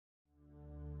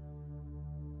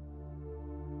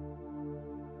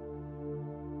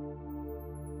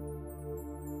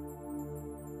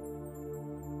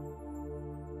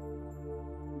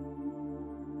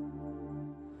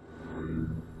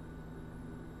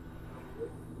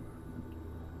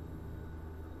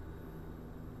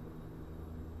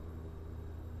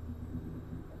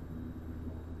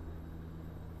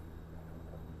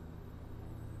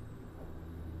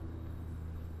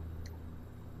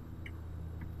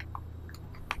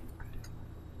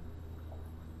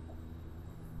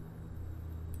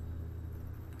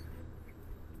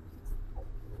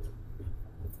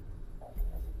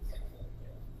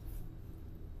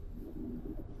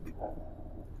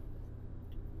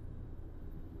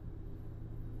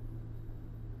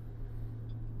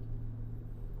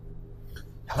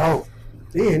Hello,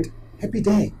 and happy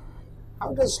day.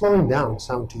 How does slowing down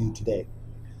sound to you today?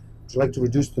 Would you like to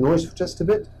reduce the noise for just a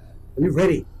bit? Are you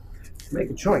ready to make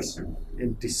a choice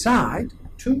and decide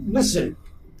to listen?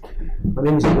 My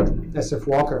name is Edward S.F.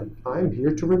 Walker. I'm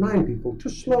here to remind people to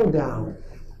slow down,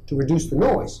 to reduce the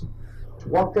noise, to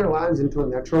walk their lives into a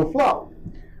natural flow.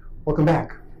 Welcome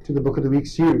back to the Book of the Week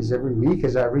series. Every week,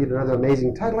 as I read another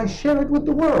amazing title, I share it with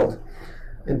the world.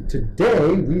 And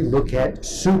today we look at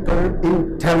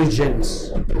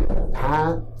superintelligence,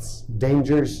 paths,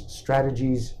 dangers,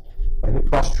 strategies, and the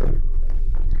question.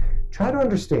 Try to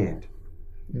understand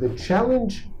the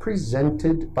challenge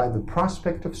presented by the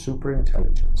prospect of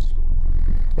superintelligence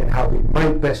and how we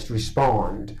might best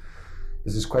respond.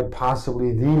 This is quite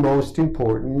possibly the most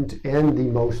important and the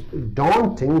most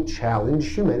daunting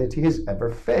challenge humanity has ever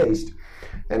faced.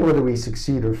 And whether we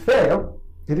succeed or fail,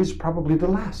 it is probably the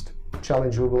last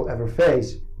challenge we will ever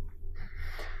face.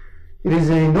 It is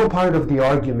no part of the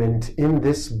argument in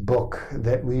this book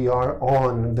that we are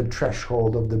on the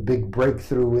threshold of the big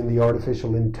breakthrough in the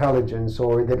artificial intelligence,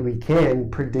 or that we can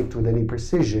predict with any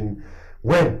precision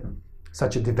when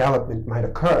such a development might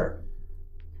occur.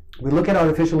 We look at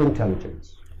artificial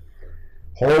intelligence,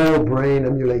 whole brain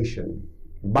emulation,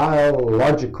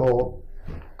 biological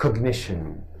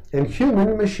cognition, and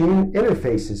human-machine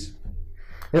interfaces,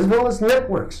 as well as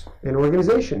networks and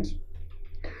organizations.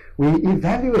 We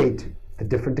evaluate the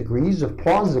different degrees of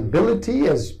plausibility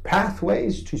as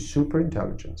pathways to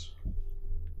superintelligence.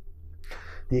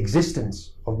 The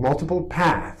existence of multiple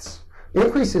paths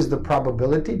increases the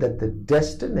probability that the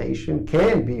destination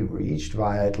can be reached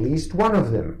via at least one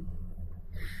of them.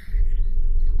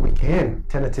 We can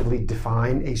tentatively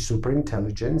define a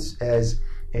superintelligence as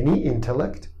any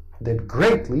intellect that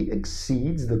greatly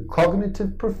exceeds the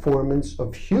cognitive performance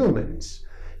of humans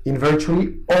in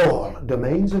virtually all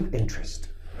domains of interest.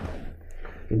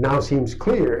 It now seems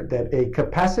clear that a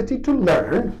capacity to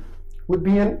learn would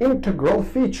be an integral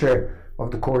feature of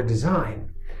the core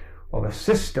design of a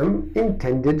system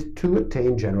intended to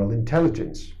attain general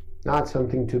intelligence, not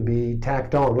something to be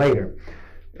tacked on later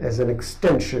as an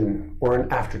extension or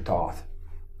an afterthought.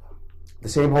 The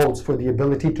same holds for the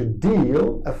ability to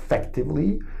deal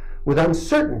effectively with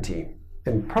uncertainty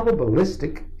and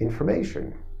probabilistic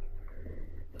information.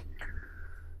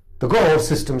 The goal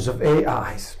systems of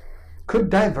AIs could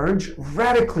diverge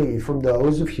radically from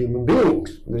those of human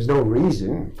beings. There's no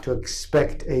reason to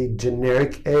expect a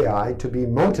generic AI to be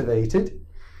motivated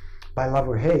by love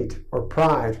or hate or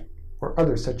pride or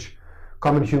other such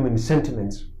common human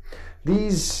sentiments.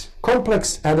 These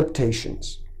complex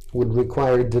adaptations would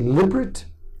require deliberate,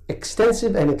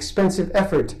 extensive, and expensive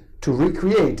effort to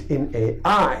recreate in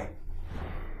AI.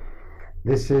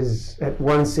 This is at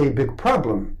once a big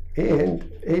problem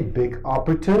and a big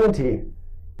opportunity.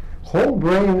 Whole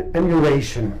brain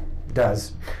emulation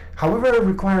does, however,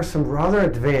 require some rather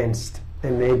advanced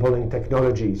enabling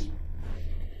technologies.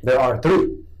 There are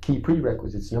three key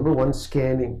prerequisites. Number one,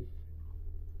 scanning.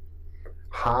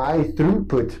 High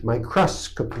throughput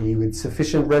microscopy with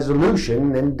sufficient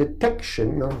resolution and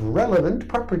detection of relevant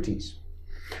properties.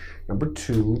 Number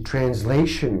two,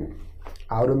 translation.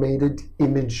 Automated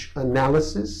image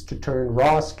analysis to turn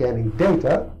raw scanning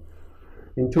data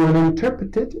into an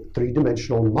interpreted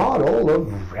three-dimensional model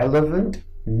of relevant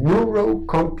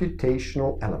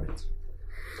neurocomputational elements.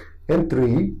 And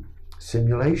three,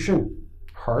 simulation.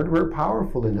 Hardware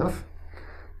powerful enough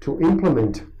to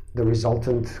implement the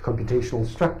resultant computational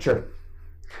structure.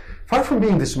 Far from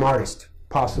being the smartest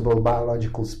possible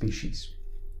biological species,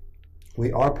 we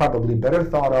are probably better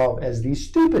thought of as the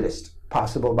stupidest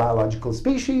possible biological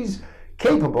species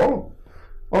capable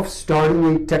of starting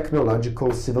a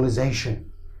technological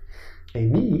civilization. A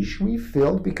niche we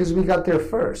filled because we got there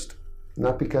first,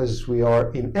 not because we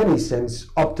are in any sense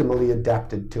optimally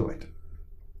adapted to it.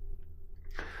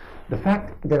 The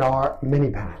fact there are many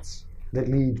paths that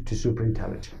lead to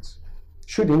superintelligence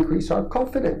should increase our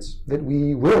confidence that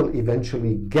we will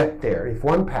eventually get there. If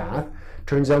one path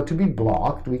turns out to be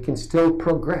blocked, we can still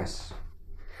progress.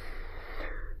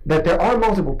 That there are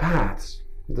multiple paths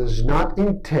does not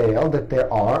entail that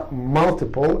there are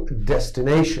multiple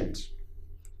destinations.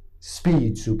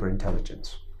 Speed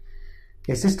superintelligence.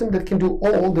 A system that can do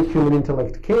all that human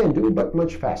intellect can do, but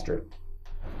much faster.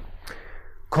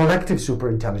 Collective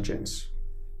superintelligence.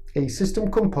 A system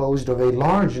composed of a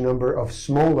large number of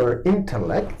smaller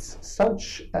intellects,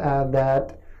 such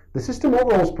that the system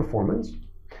overall's performance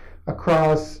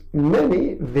across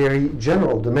many very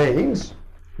general domains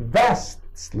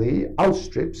vastly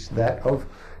outstrips that of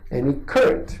any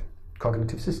current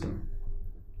cognitive system.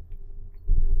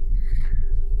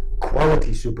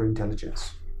 Quality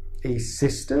superintelligence. a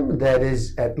system that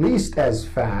is at least as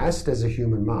fast as a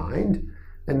human mind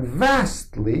and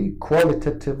vastly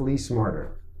qualitatively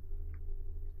smarter.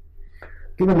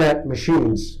 Given that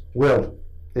machines will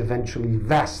eventually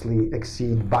vastly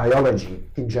exceed biology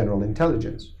in general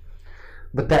intelligence,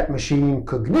 but that machine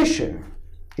cognition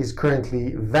is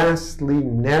currently vastly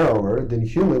narrower than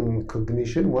human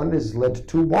cognition, one is led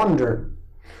to wonder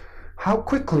how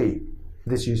quickly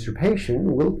this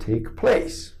usurpation will take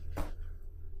place.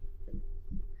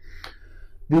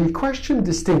 The question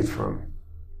distinct from,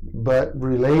 but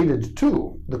related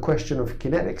to, the question of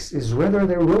kinetics is whether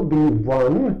there will be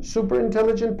one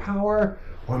superintelligent power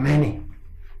or many.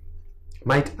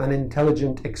 Might an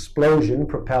intelligent explosion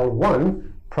propel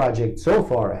one project so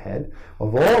far ahead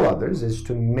of all others as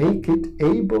to make it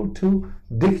able to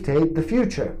dictate the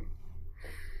future?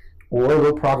 Or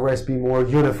will progress be more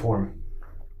uniform,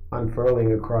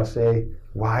 unfurling across a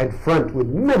wide front with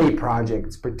many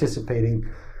projects participating,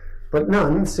 but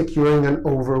none securing an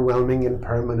overwhelming and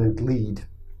permanent lead?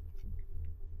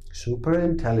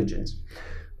 Superintelligence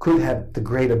could have the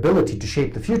great ability to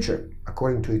shape the future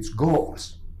according to its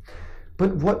goals.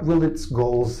 But what will its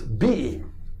goals be?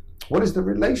 What is the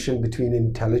relation between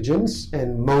intelligence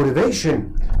and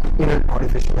motivation in an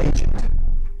artificial agent?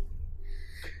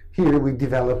 Here we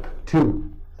develop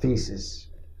two theses.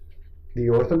 The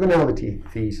orthogonality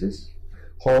thesis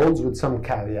holds, with some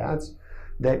caveats,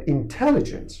 that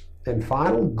intelligence and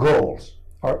final goals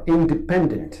are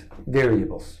independent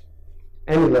variables.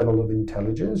 Any level of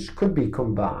intelligence could be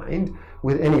combined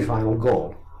with any final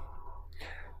goal.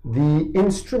 The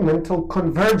instrumental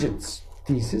convergence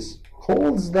thesis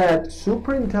holds that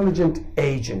superintelligent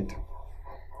agent,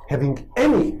 having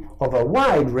any of a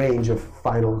wide range of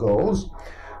final goals,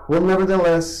 will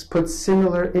nevertheless put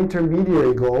similar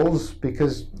intermediary goals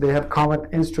because they have common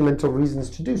instrumental reasons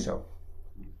to do so.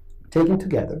 Taken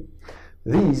together,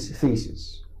 these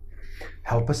theses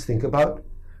help us think about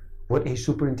what a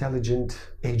superintelligent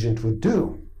agent would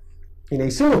do. In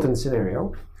a singleton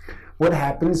scenario, what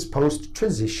happens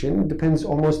post-transition depends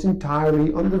almost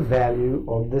entirely on the value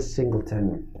of the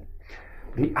singleton.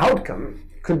 The outcome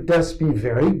could thus be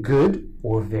very good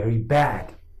or very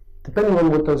bad, depending on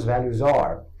what those values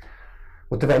are.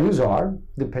 What the values are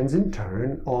depends in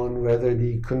turn on whether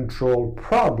the control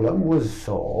problem was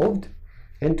solved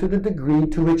and to the degree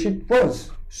to which it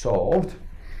was solved,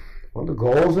 on the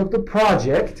goals of the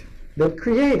project that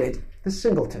created the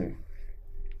singleton.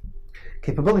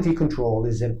 Capability control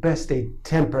is at best a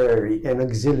temporary and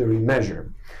auxiliary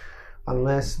measure,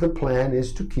 unless the plan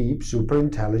is to keep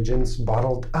superintelligence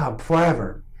bottled up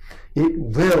forever. It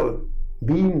will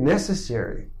be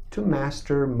necessary to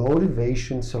master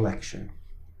motivation selection.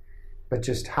 But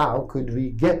just how could we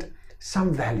get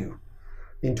some value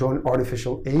into an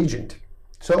artificial agent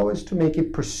so as to make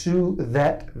it pursue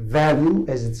that value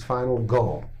as its final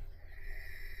goal?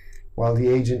 While the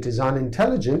agent is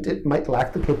unintelligent, it might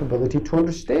lack the capability to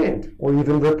understand or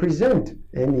even represent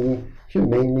any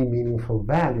humanely meaningful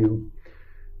value.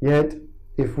 Yet,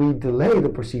 if we delay the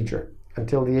procedure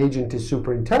until the agent is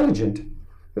superintelligent,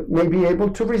 it may be able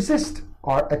to resist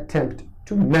our attempt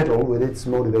to meddle with its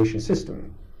motivation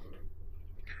system.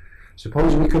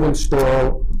 Suppose we could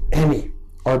install any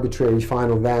arbitrary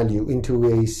final value into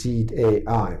a seed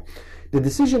AI. The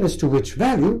decision as to which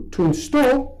value to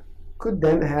install could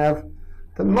then have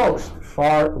the most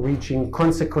far-reaching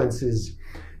consequences.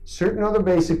 Certain other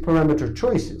basic parameter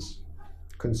choices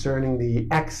concerning the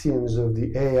axioms of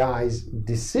the AI's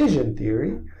decision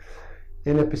theory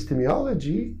in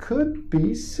epistemology could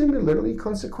be similarly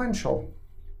consequential.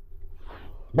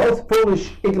 Both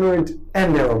foolish, ignorant,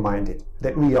 and narrow-minded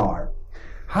that we are,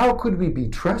 how could we be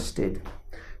trusted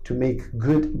to make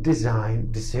good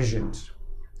design decisions?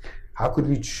 How could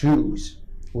we choose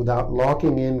without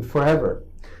locking in forever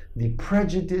the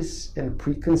prejudice and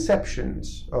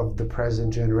preconceptions of the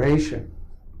present generation?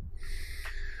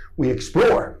 We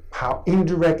explore how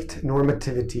indirect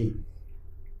normativity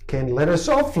can let us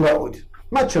offload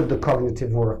much of the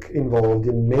cognitive work involved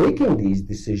in making these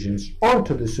decisions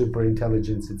onto the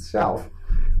superintelligence itself,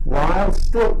 while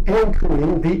still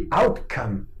anchoring the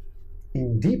outcome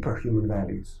in deeper human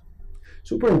values.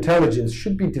 Superintelligence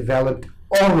should be developed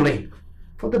only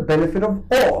for the benefit of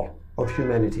all of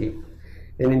humanity,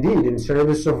 and indeed in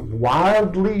service of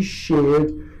wildly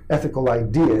shared ethical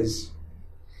ideas.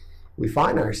 We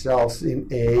find ourselves in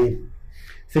a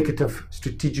thicket of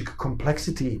strategic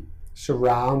complexity,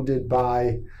 surrounded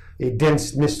by a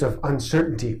dense mist of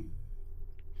uncertainty.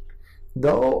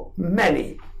 Though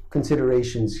many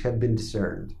considerations have been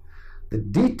discerned, the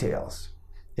details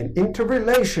and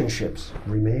interrelationships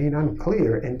remain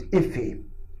unclear and iffy.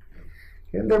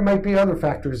 And there might be other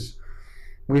factors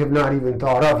we have not even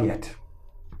thought of yet.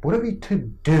 What are we to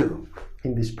do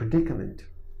in this predicament?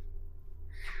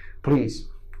 Please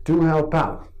do help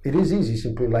out. It is easy.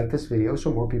 Simply like this video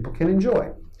so more people can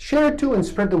enjoy. Share it too and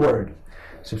spread the word.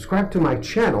 Subscribe to my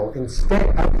channel and stay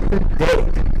up to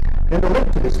date. And the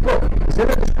link to this book is in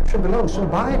the description below, so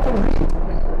buy it and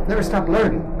read. Never stop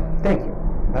learning. Thank you.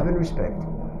 Love and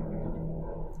respect.